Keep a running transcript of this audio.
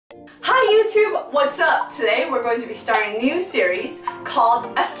YouTube, what's up? Today we're going to be starting a new series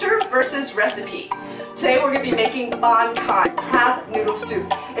called Esther versus Recipe. Today we're going to be making Banh Canh crab noodle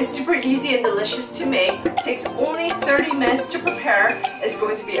soup. It's super easy and delicious to make. It takes only 30 minutes to prepare. It's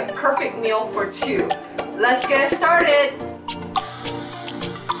going to be a perfect meal for two. Let's get started!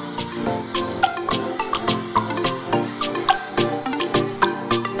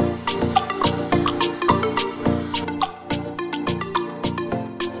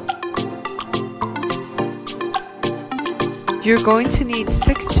 You're going to need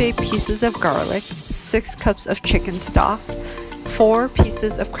 6 to 8 pieces of garlic, 6 cups of chicken stock, 4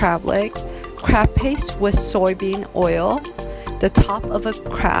 pieces of crab leg, crab paste with soybean oil, the top of a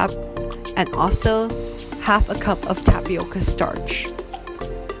crab, and also half a cup of tapioca starch.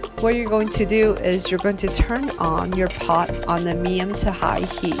 What you're going to do is you're going to turn on your pot on the medium to high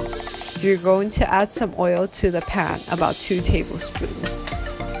heat. You're going to add some oil to the pan, about 2 tablespoons.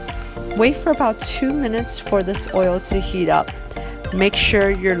 Wait for about 2 minutes for this oil to heat up. Make sure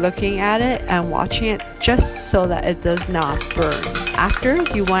you're looking at it and watching it just so that it does not burn. After,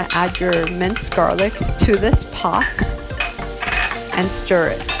 you want to add your minced garlic to this pot and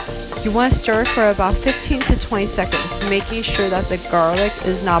stir it. You want to stir it for about 15 to 20 seconds, making sure that the garlic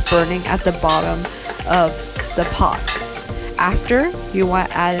is not burning at the bottom of the pot. After, you want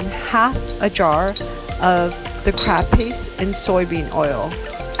to add in half a jar of the crab paste and soybean oil.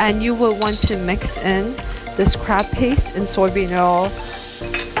 And you will want to mix in this crab paste and soybean oil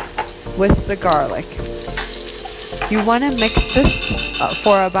with the garlic. You want to mix this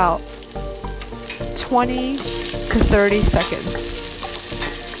for about 20 to 30 seconds.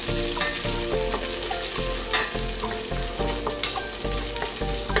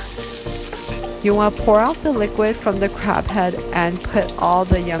 You want to pour out the liquid from the crab head and put all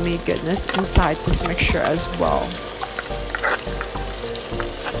the yummy goodness inside this mixture as well.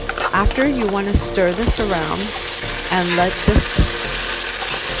 After, you want to stir this around and let this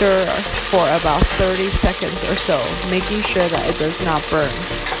stir for about 30 seconds or so, making sure that it does not burn.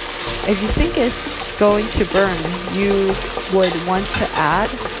 If you think it's going to burn, you would want to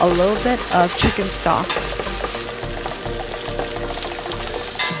add a little bit of chicken stock.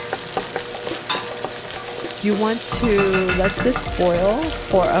 You want to let this boil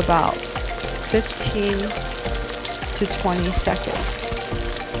for about 15 to 20 seconds.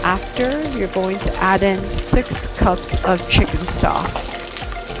 After, you're going to add in 6 cups of chicken stock.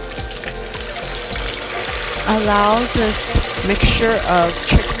 Allow this mixture of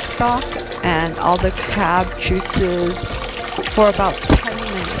chicken stock and all the crab juices for about 10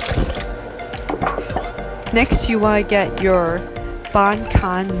 minutes. Next, you want to get your Banh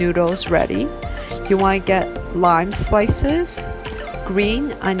Canh noodles ready. You want to get lime slices,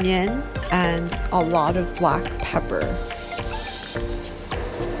 green onion, and a lot of black pepper.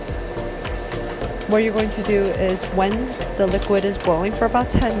 What you're going to do is when the liquid is boiling for about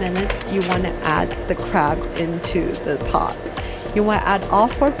 10 minutes, you want to add the crab into the pot. You want to add all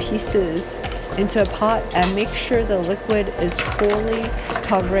 4 pieces into a pot and make sure the liquid is fully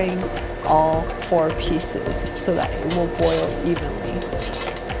covering all 4 pieces so that it will boil evenly.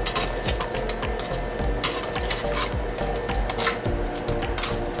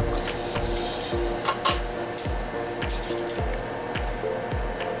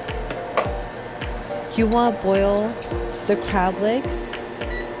 You want to boil the crab legs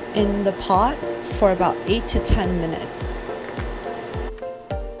in the pot for about 8 to 10 minutes.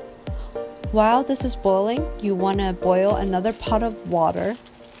 While this is boiling, you want to boil another pot of water.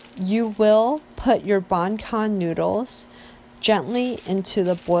 You will put your Banh Canh noodles gently into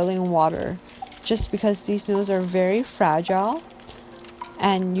the boiling water, just because these noodles are very fragile,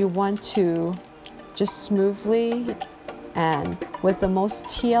 and you want to just smoothly and with the most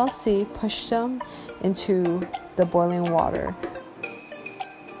TLC push them into the boiling water.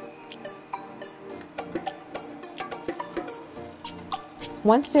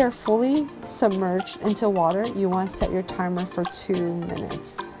 Once they are fully submerged into water, you want to set your timer for 2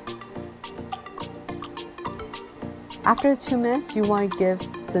 minutes. After 2 minutes, you want to give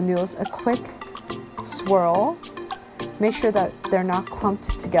the noodles a quick swirl. Make sure that they're not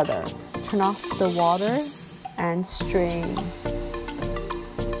clumped together. Turn off the water and strain.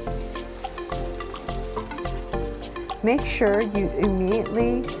 Make sure you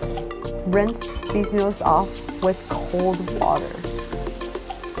immediately rinse these noodles off with cold water.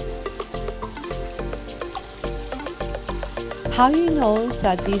 How you know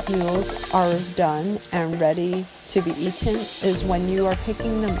that these noodles are done and ready to be eaten is when you are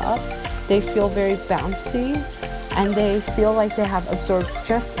picking them up, they feel very bouncy and they feel like they have absorbed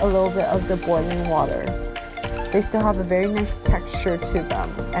just a little bit of the boiling water. They still have a very nice texture to them,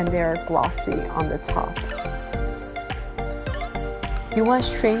 and they are glossy on the top. You want to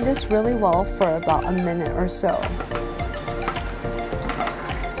strain this really well for about a minute or so.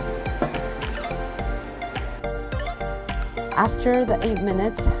 After the 8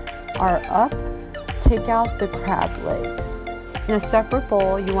 minutes are up, take out the crab legs. In a separate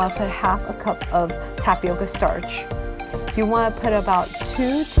bowl, you want to put half a cup of tapioca starch. You want to put about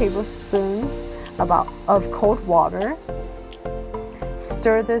 2 tablespoons of cold water.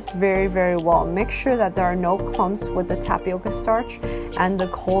 Stir this very, very well. Make sure that there are no clumps with the tapioca starch and the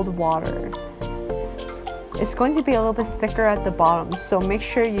cold water. It's going to be a little bit thicker at the bottom, so make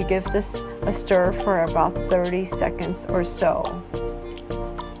sure you give this a stir for about 30 seconds or so.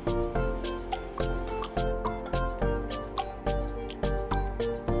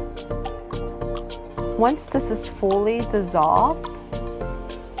 Once this is fully dissolved,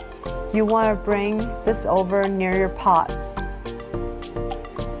 you want to bring this over near your pot.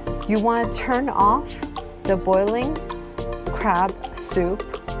 You want to turn off the boiling crab soup.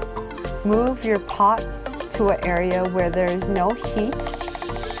 Move your pot to an area where there is no heat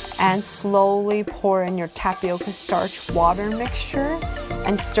and slowly pour in your tapioca starch water mixture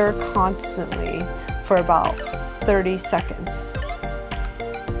and stir constantly for about 30 seconds.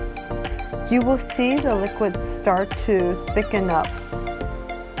 You will see the liquid start to thicken up.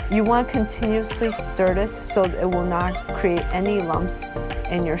 You want to continuously stir this so it will not create any lumps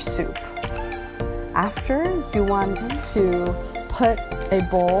in your soup. After, you want to put a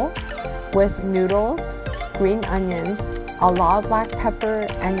bowl with noodles, green onions, a lot of black pepper,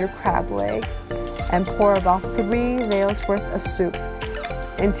 and your crab leg, and pour about 3 layers worth of soup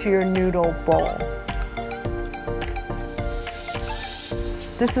into your noodle bowl.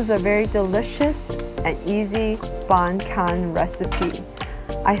 This is a very delicious and easy Banh Canh recipe.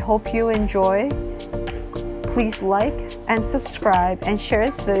 I hope you enjoy. Please like and subscribe and share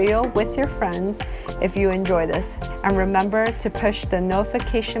this video with your friends if you enjoy this. And remember to push the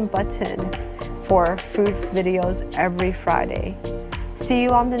notification button for food videos every Friday. See you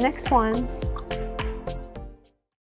on the next one.